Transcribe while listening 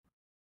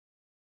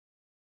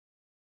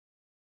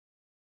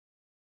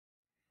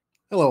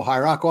Hello, High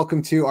Rock.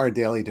 Welcome to our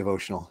daily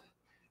devotional.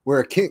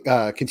 We're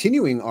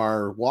continuing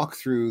our walk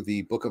through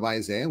the book of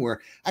Isaiah. We're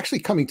actually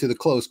coming to the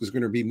close because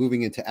we're going to be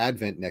moving into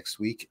Advent next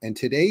week. And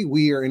today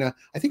we are in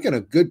a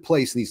good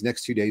place in these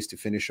next 2 days to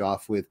finish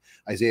off with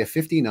Isaiah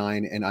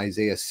 59 and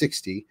Isaiah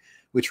 60,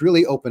 which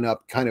really open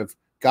up kind of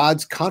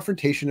God's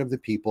confrontation of the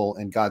people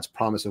and God's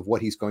promise of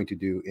what he's going to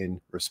do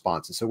in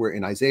response. And so we're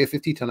in Isaiah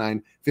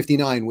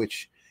 59,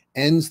 which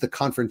ends the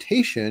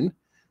confrontation.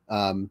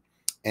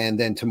 And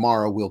then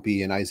tomorrow we'll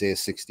be in Isaiah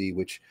 60,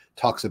 which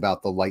talks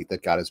about the light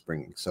that God is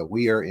bringing. So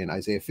we are in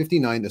Isaiah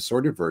 59,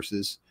 assorted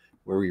verses,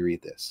 where we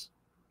read this.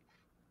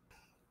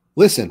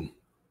 Listen,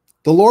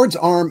 the Lord's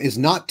arm is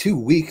not too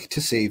weak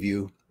to save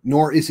you,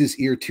 nor is his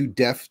ear too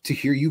deaf to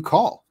hear you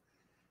call.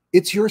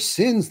 It's your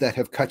sins that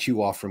have cut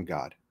you off from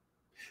God.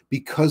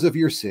 Because of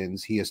your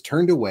sins, he has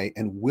turned away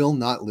and will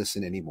not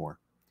listen anymore.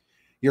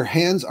 Your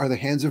hands are the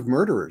hands of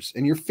murderers,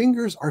 and your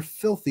fingers are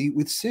filthy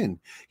with sin.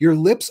 Your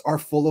lips are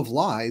full of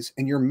lies,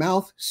 and your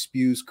mouth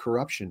spews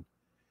corruption.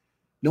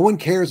 No one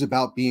cares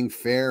about being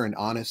fair and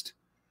honest.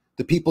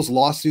 The people's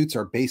lawsuits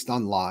are based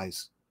on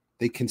lies.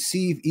 They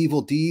conceive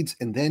evil deeds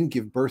and then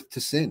give birth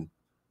to sin.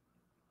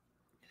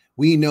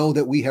 We know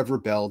that we have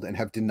rebelled and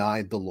have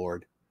denied the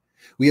Lord.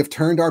 We have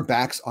turned our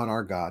backs on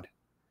our God.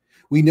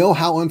 We know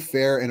how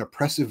unfair and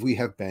oppressive we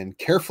have been,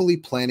 carefully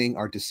planning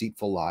our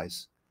deceitful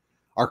lies.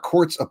 Our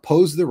courts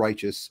oppose the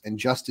righteous, and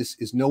justice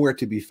is nowhere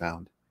to be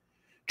found.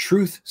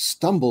 Truth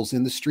stumbles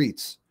in the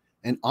streets,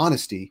 and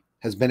honesty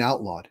has been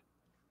outlawed.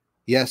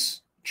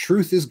 Yes,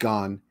 truth is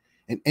gone,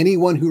 and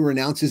anyone who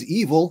renounces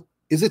evil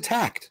is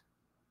attacked.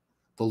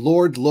 The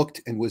Lord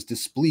looked and was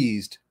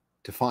displeased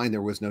to find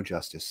there was no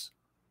justice.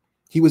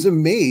 He was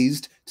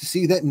amazed to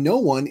see that no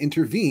one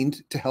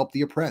intervened to help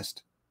the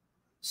oppressed.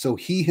 So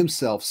he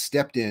himself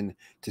stepped in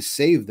to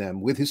save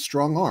them with his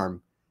strong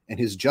arm, and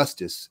his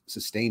justice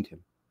sustained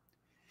him.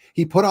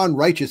 He put on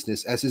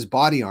righteousness as his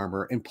body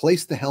armor and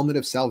placed the helmet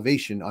of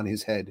salvation on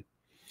his head.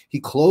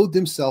 He clothed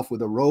himself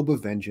with a robe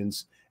of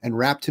vengeance and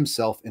wrapped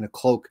himself in a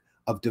cloak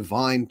of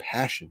divine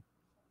passion.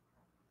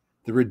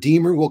 The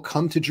Redeemer will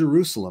come to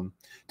Jerusalem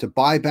to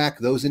buy back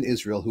those in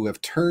Israel who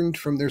have turned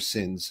from their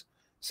sins,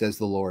 says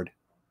the Lord.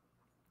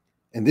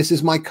 And this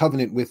is my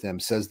covenant with them,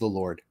 says the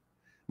Lord.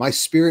 My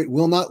spirit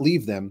will not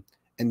leave them,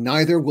 and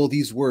neither will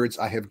these words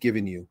I have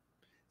given you.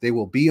 They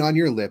will be on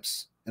your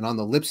lips and on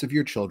the lips of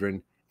your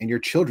children and your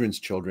children's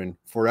children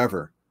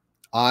forever.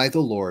 I,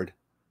 the Lord,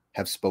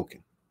 have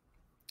spoken.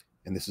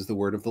 And this is the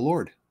word of the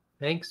Lord.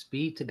 Thanks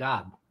be to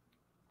God.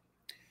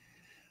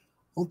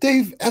 Well,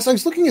 Dave, as I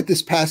was looking at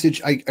this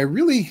passage, I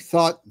really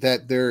thought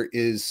that there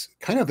is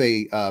kind of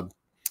a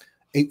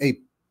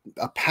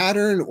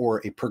pattern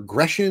or a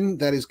progression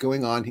that is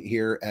going on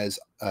here as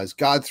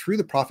God, through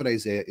the prophet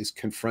Isaiah, is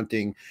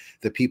confronting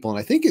the people. And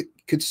I think it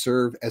could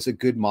serve as a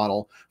good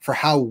model for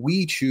how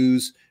we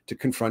choose to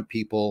confront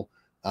people,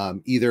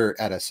 either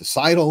at a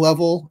societal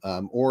level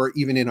or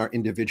even in our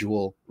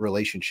individual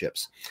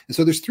relationships. And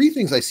so there's three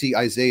things I see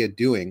Isaiah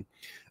doing.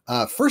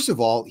 First of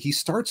all, he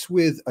starts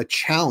with a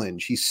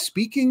challenge. He's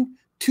speaking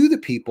to the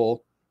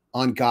people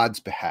on God's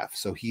behalf.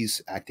 So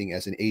he's acting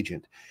as an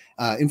agent.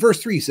 In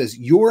verse 3, he says,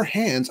 your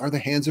hands are the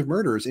hands of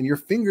murderers, and your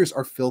fingers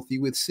are filthy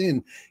with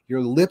sin.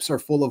 Your lips are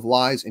full of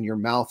lies, and your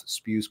mouth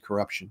spews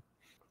corruption.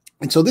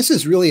 And so this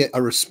is really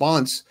a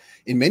response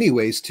in many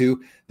ways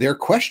to their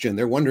question.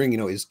 They're wondering,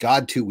 is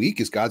God too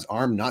weak? Is God's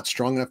arm not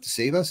strong enough to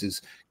save us?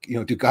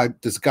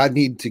 Does God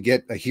need to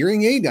get a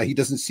hearing aid? He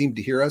doesn't seem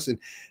to hear us.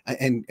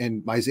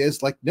 And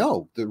Isaiah's like,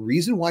 no, the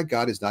reason why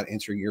God is not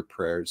answering your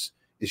prayers,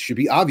 it should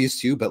be obvious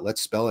to you, but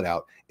let's spell it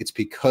out. It's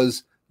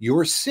because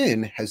your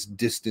sin has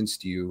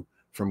distanced you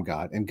from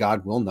God, and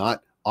God will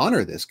not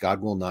honor this.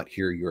 God will not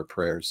hear your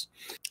prayers.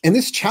 And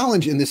this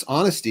challenge and this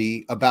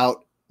honesty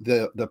about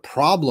the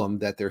problem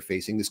that they're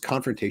facing, this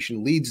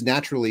confrontation, leads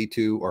naturally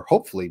to, or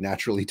hopefully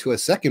naturally to, a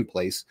second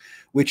place,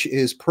 which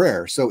is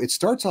prayer. So it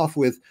starts off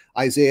with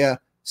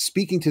Isaiah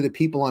speaking to the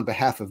people on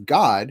behalf of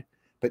God,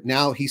 but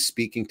now he's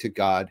speaking to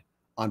God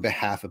on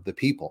behalf of the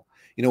people.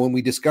 When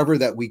we discover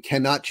that we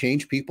cannot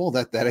change people,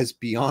 that is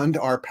beyond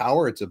our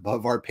power, it's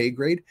above our pay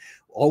grade,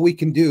 all we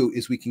can do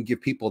is we can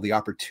give people the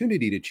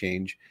opportunity to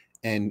change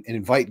and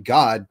invite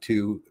God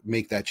to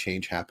make that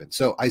change happen.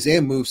 So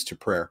Isaiah moves to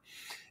prayer.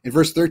 In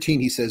verse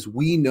 13, he says,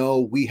 we know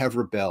we have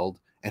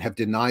rebelled and have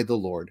denied the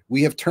Lord.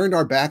 We have turned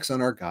our backs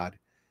on our God.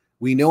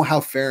 We know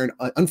how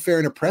unfair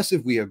and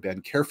oppressive we have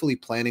been, carefully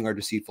planning our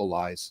deceitful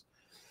lies.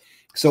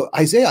 So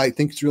Isaiah, I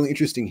think, is really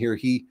interesting here.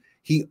 He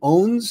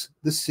owns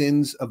the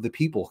sins of the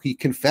people. He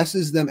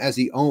confesses them as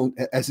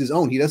his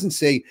own. He doesn't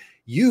say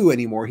you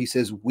anymore. He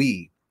says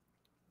we.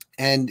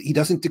 And he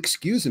doesn't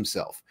excuse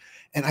himself.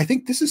 And I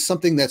think this is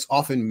something that's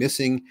often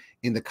missing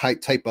in the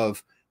type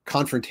of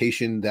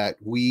confrontation that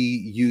we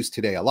use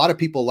today. A lot of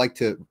people like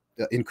to,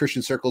 in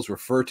Christian circles,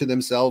 refer to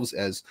themselves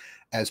as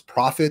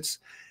prophets.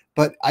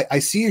 But I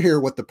see here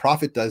what the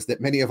prophet does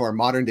that many of our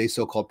modern day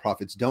so-called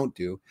prophets don't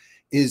do,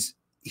 is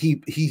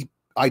he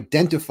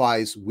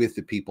identifies with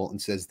the people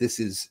and says, this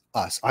is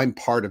us. I'm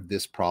part of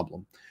this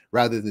problem,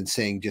 rather than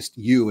saying just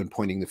you and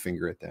pointing the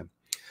finger at them.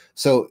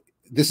 So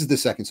this is the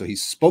second. So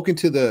he's spoken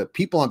to the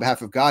people on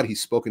behalf of God.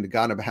 He's spoken to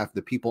God on behalf of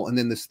the people. And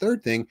then this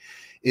third thing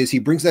is he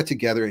brings that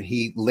together and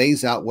he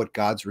lays out what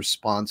God's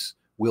response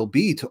will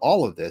be to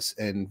all of this.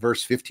 And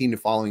verse 15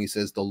 and following, he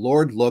says, the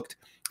Lord looked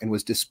and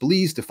was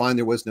displeased to find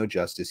there was no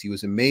justice. He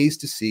was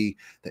amazed to see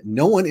that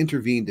no one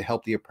intervened to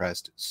help the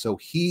oppressed. So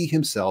he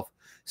himself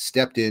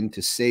stepped in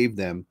to save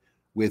them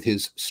with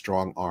his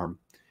strong arm.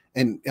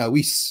 And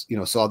we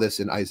saw this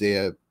in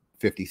Isaiah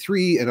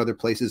 53 and other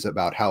places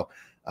about how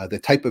the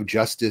type of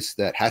justice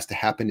that has to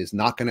happen is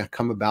not going to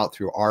come about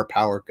through our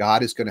power.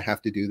 God is going to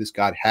have to do this.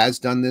 God has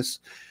done this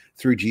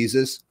through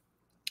Jesus.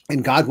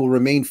 And God will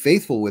remain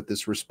faithful with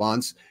this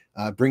response,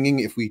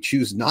 if we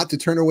choose not to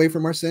turn away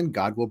from our sin,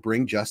 God will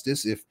bring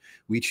justice. If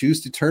we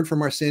choose to turn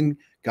from our sin,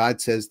 God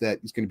says that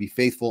he's going to be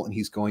faithful and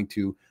he's going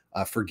to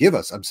forgive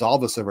us,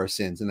 absolve us of our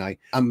sins. And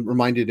I'm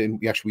reminded, and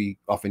we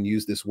often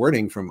use this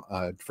wording from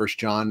 1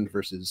 John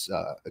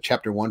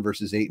chapter 1,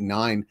 verses 8 and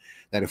 9,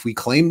 that if we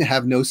claim to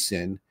have no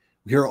sin,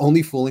 we are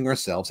only fooling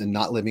ourselves and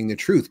not living the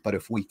truth. But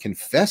if we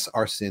confess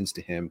our sins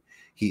to him,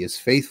 he is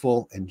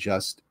faithful and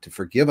just to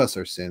forgive us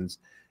our sins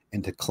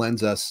and to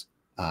cleanse us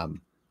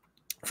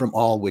from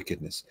all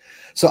wickedness.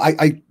 So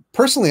I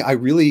personally, I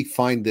really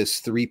find this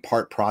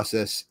three-part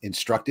process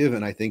instructive.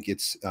 And I think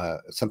it's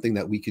something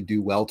that we could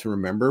do well to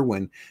remember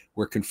when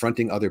we're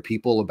confronting other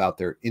people about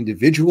their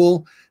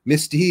individual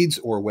misdeeds,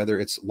 or whether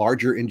it's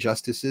larger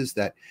injustices,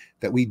 that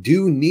we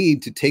do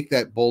need to take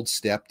that bold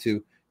step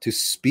to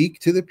speak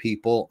to the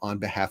people on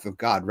behalf of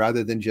God,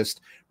 rather than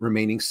just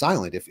remaining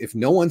silent. If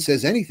no one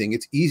says anything,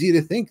 it's easy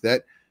to think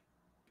that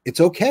it's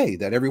okay,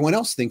 that everyone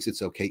else thinks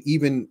it's okay,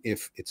 even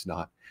if it's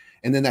not.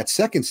 And then that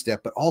second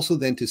step, but also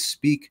then to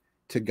speak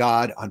to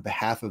God on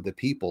behalf of the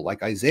people,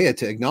 like Isaiah,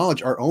 to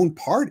acknowledge our own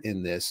part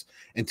in this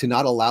and to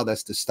not allow that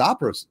to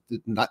stop us,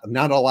 not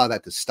allow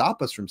that to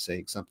stop us from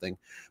saying something,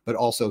 but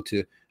also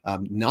to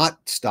not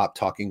stop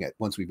talking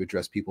once we've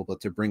addressed people,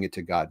 but to bring it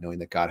to God, knowing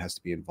that God has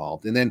to be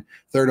involved. And then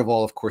third of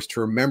all, of course,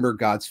 to remember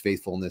God's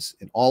faithfulness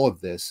in all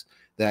of this,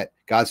 that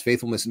God's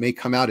faithfulness may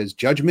come out as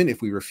judgment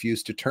if we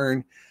refuse to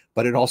turn,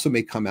 but it also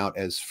may come out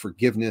as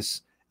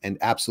forgiveness and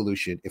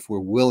absolution if we're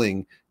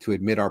willing to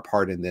admit our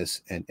part in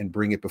this and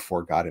bring it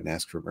before God and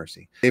ask for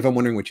mercy. Dave, I'm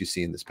wondering what you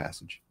see in this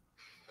passage.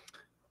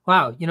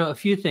 Wow, a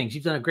few things.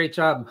 You've done a great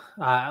job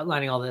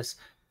outlining all this.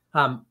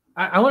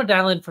 I want to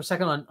dial in for a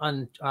second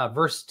on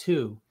verse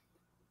 2.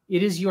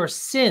 It is your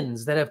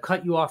sins that have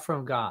cut you off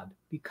from God.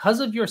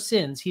 Because of your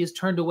sins, he has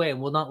turned away and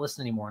will not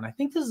listen anymore. And I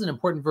think this is an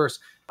important verse.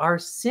 Our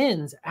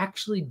sins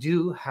actually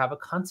do have a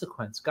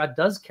consequence. God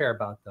does care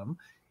about them.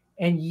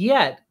 And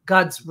yet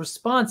God's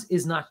response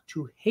is not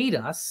to hate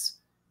us,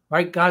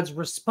 right? God's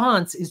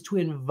response is to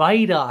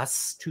invite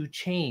us to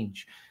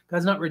change.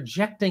 God's not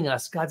rejecting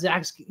us. God's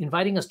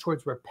inviting us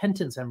towards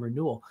repentance and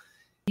renewal.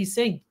 He's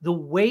saying the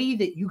way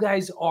that you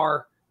guys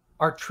are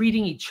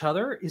treating each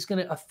other is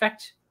going to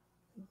affect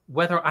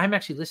whether I'm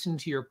actually listening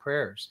to your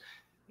prayers.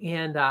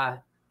 And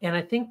I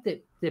think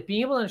that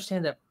being able to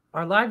understand that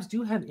our lives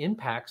do have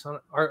impacts on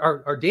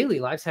our daily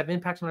lives, have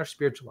impacts on our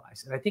spiritual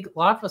lives. And I think a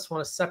lot of us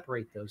want to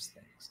separate those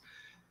things.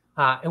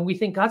 And we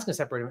think God's going to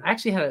separate them. I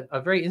actually had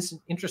a very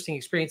interesting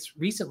experience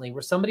recently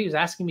where somebody was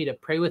asking me to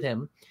pray with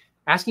him,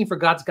 asking for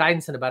God's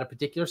guidance in about a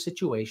particular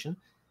situation.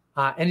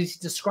 And as he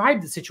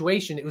described the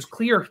situation, it was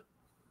clear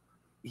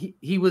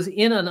he was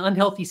in an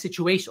unhealthy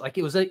situation, like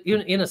it was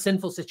in a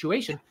sinful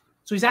situation.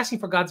 So he's asking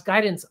for God's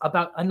guidance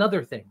about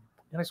another thing.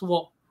 And I said,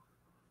 well,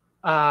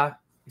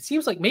 it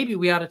seems like maybe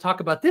we ought to talk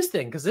about this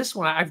thing, because this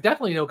one, I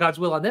definitely know God's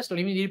will on this. Don't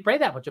even need to pray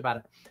that much about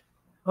it.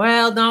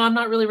 Well, no, I'm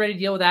not really ready to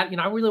deal with that.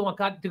 I really want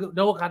God to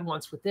know what God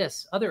wants with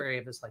this other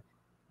area of his life.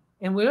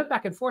 And we went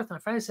back and forth. And I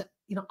finally said,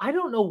 I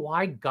don't know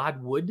why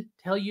God would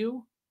tell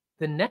you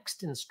the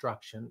next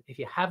instruction if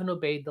you haven't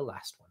obeyed the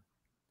last one,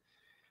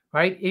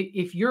 right?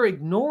 If you're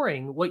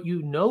ignoring what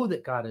you know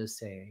that God is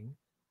saying,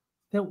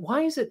 then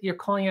why is it you're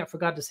calling out for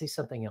God to say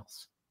something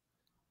else,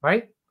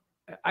 right?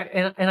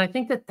 I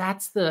think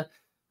that's the,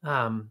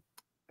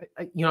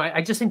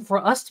 I just think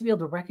for us to be able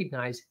to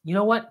recognize,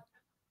 what?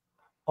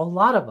 A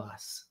lot of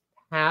us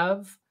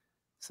have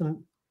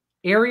some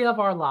area of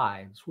our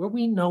lives where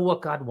we know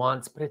what God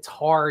wants, but it's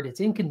hard,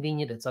 it's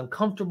inconvenient, it's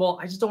uncomfortable.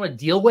 I just don't want to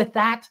deal with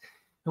that.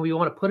 And we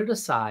want to put it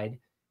aside.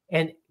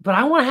 But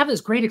I want to have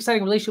this great,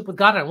 exciting relationship with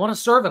God. And I want to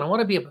serve and I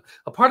want to be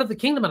a part of the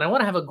kingdom. And I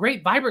want to have a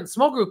great, vibrant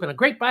small group and a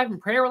great,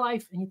 vibrant prayer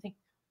life. And you think,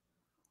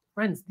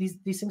 friends,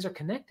 these things are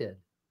connected.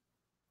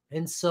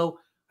 And so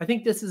I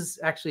think this is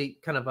actually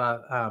kind of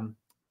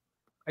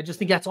I just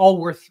think that's all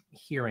worth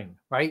hearing,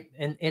 right?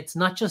 And it's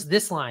not just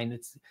this line,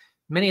 it's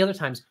many other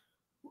times.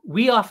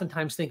 We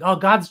oftentimes think, oh,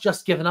 God's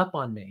just given up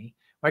on me,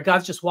 right?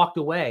 God's just walked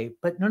away.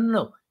 But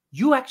no.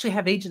 You actually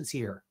have agency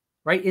here,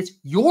 right? It's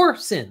your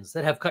sins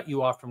that have cut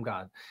you off from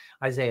God,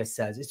 Isaiah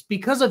says. It's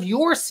because of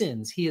your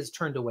sins he has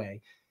turned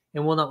away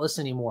and will not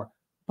listen anymore.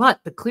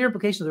 But the clear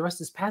implication of the rest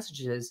of this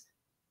passage is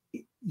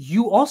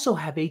you also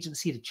have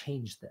agency to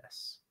change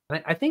this.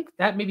 And I think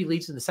that maybe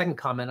leads to the second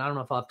comment. I don't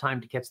know if I'll have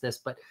time to catch this,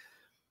 but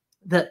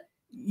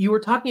you were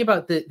talking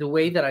about the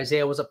way that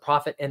Isaiah was a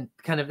prophet and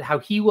kind of how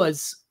he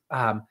wasn't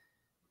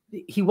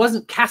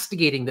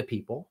castigating the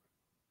people,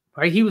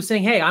 right? He was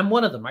saying, hey, I'm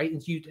one of them, right?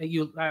 And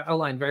you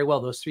outlined very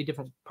well those three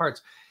different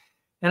parts.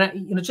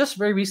 And just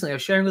very recently, I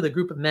was sharing with a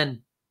group of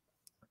men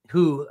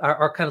who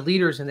are kind of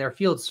leaders in their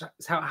fields,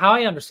 how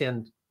I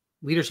understand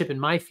leadership in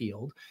my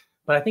field,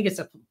 but I think it's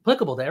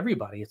applicable to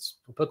everybody. It's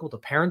applicable to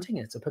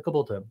parenting. It's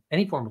applicable to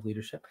any form of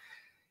leadership.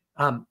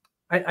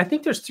 I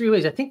think there's three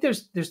ways. I think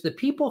there's the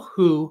people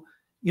who,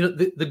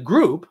 the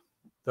group,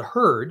 the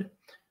herd,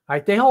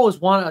 right? They always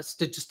want us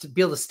to just to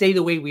be able to stay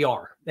the way we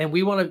are. And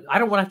I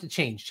don't want to have to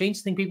change. Change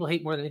is the thing people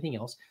hate more than anything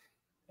else.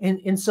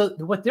 And so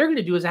what they're going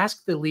to do is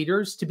ask the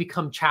leaders to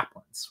become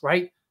chaplains,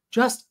 right?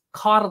 Just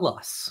coddle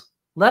us.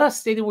 Let us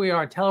stay the way we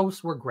are and tell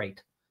us we're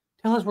great.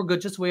 Tell us we're good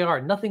just the way we are.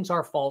 Nothing's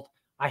our fault.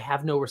 I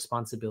have no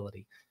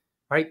responsibility,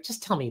 right?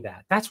 Just tell me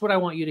that. That's what I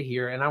want you to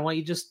hear. And I want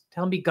you to just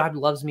tell me God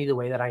loves me the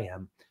way that I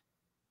am.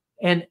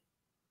 And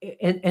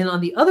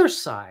on the other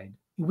side,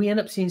 we end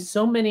up seeing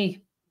so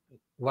many,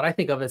 what I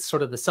think of as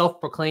sort of the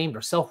self-proclaimed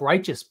or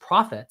self-righteous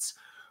prophets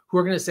who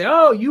are going to say,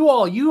 oh,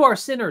 you are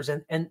sinners.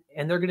 And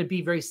they're going to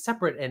be very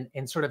separate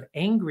and sort of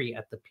angry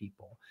at the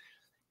people.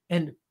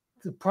 And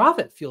the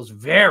prophet feels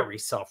very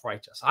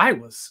self-righteous. I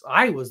was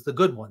the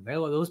good one.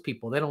 Those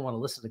people, they don't want to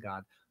listen to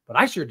God, but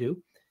I sure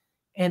do.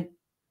 And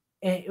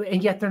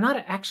yet they're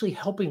not actually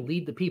helping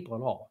lead the people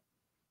at all,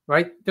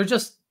 right?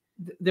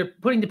 They're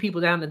putting the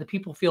people down, and the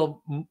people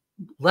feel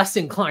less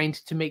inclined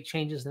to make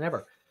changes than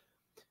ever.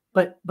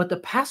 But the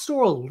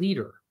pastoral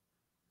leader,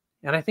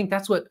 and I think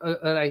that's what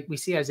we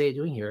see Isaiah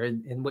doing here,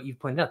 and what you've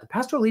pointed out. The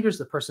pastoral leader is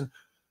the person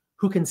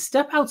who can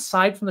step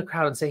outside from the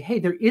crowd and say, hey,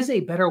 there is a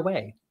better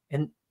way.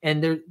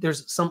 And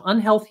there's some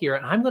unhealth here,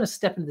 and I'm going to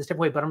step into this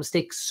different way, but I'm going to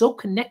stay so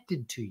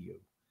connected to you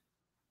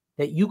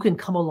that you can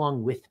come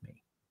along with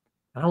me.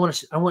 And I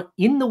want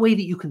in the way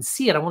that you can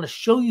see it, I want to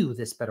show you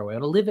this better way. I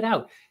want to live it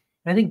out.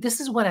 And I think this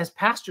is what, as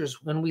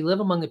pastors, when we live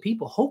among the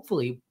people,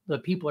 hopefully the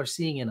people are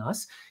seeing in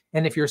us.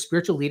 And if you're a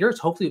spiritual leader, it's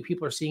hopefully what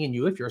people are seeing in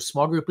you. If you're a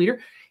small group leader,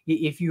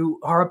 if you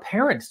are a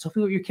parent, it's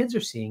hopefully what your kids are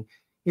seeing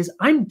is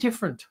I'm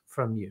different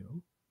from you.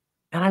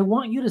 And I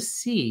want you to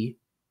see,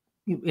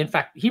 in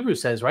fact,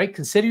 Hebrews says, right,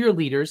 consider your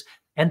leaders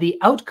and the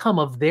outcome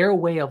of their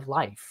way of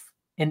life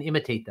and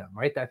imitate them,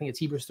 right? I think it's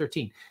Hebrews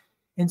 13.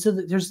 And so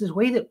there's this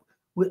way that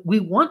we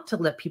want to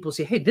let people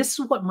say, hey, this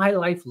is what my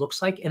life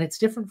looks like, and it's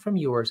different from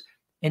yours.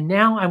 And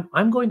now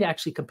I'm going to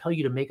actually compel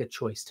you to make a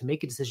choice, to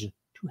make a decision,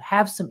 to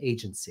have some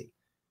agency,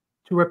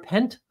 to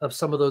repent of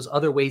some of those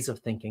other ways of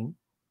thinking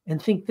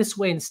and think this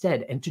way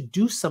instead, and to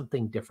do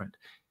something different.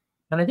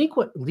 And I think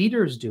what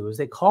leaders do is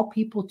they call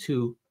people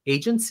to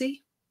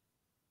agency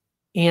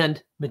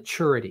and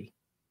maturity,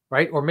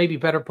 right? Or maybe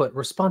better put,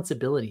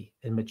 responsibility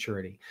and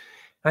maturity.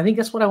 And I think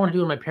that's what I want to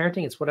do in my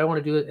parenting. It's what I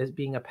want to do as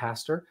being a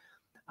pastor.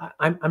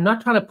 I'm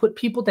not trying to put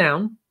people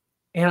down,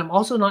 and I'm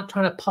also not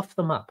trying to puff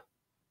them up.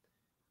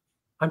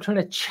 I'm trying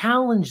to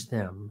challenge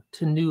them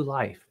to new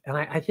life. And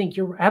I think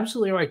you're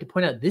absolutely right to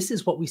point out this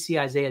is what we see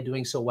Isaiah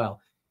doing so well.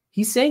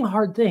 He's saying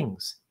hard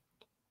things,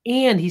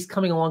 and he's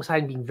coming alongside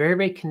and being very,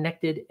 very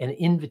connected and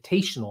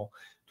invitational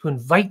to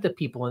invite the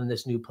people in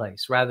this new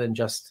place rather than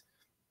just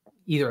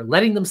either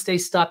letting them stay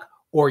stuck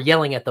or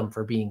yelling at them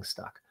for being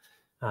stuck.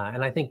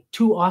 And I think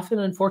too often,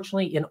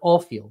 unfortunately, in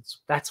all fields,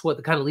 that's what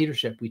the kind of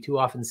leadership we too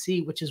often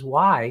see, which is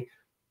why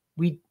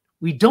we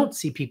don't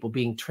see people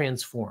being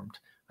transformed,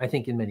 I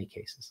think, in many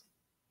cases.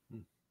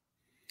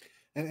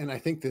 And I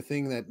think the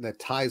thing that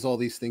ties all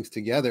these things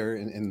together,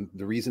 and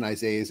the reason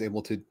Isaiah is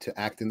able to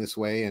act in this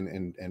way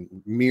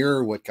and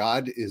mirror what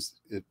God is,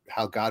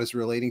 how God is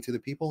relating to the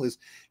people, is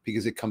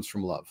because it comes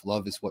from love.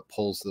 Love is what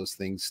pulls those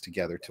things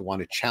together, to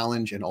want to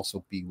challenge and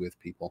also be with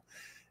people.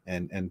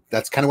 And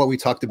that's kind of what we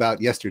talked about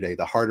yesterday.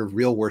 The heart of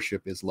real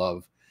worship is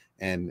love.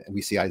 And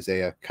we see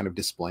Isaiah kind of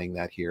displaying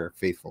that here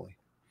faithfully.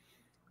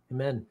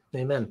 Amen.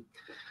 Amen.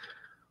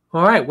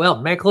 All right.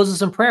 Well, may I close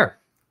us in prayer?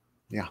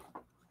 Yeah.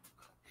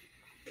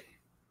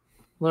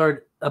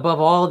 Lord, above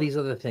all these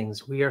other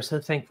things, we are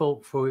so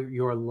thankful for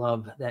your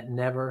love that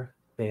never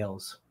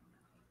fails.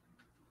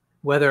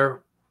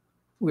 Whether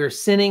we're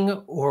sinning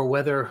or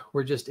whether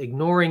we're just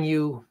ignoring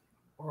you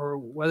or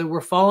whether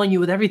we're following you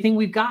with everything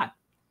we've got,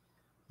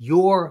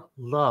 your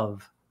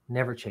love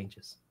never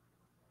changes.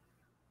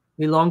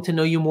 We long to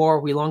know you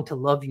more. We long to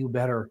love you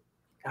better.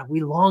 God,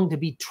 we long to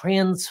be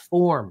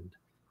transformed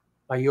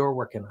by your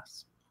work in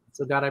us.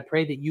 So God, I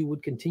pray that you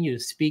would continue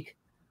to speak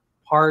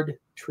hard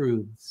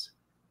truths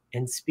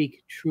and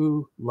speak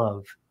true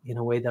love in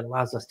a way that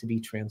allows us to be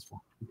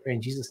transformed. We pray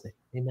in Jesus' name.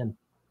 Amen.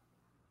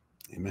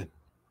 Amen.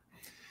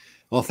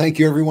 Well, thank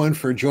you, everyone,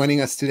 for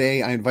joining us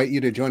today. I invite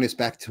you to join us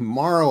back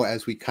tomorrow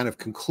as we kind of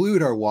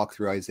conclude our walk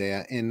through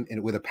Isaiah and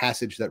with a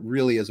passage that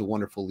really is a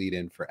wonderful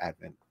lead-in for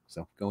Advent.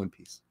 So go in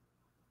peace.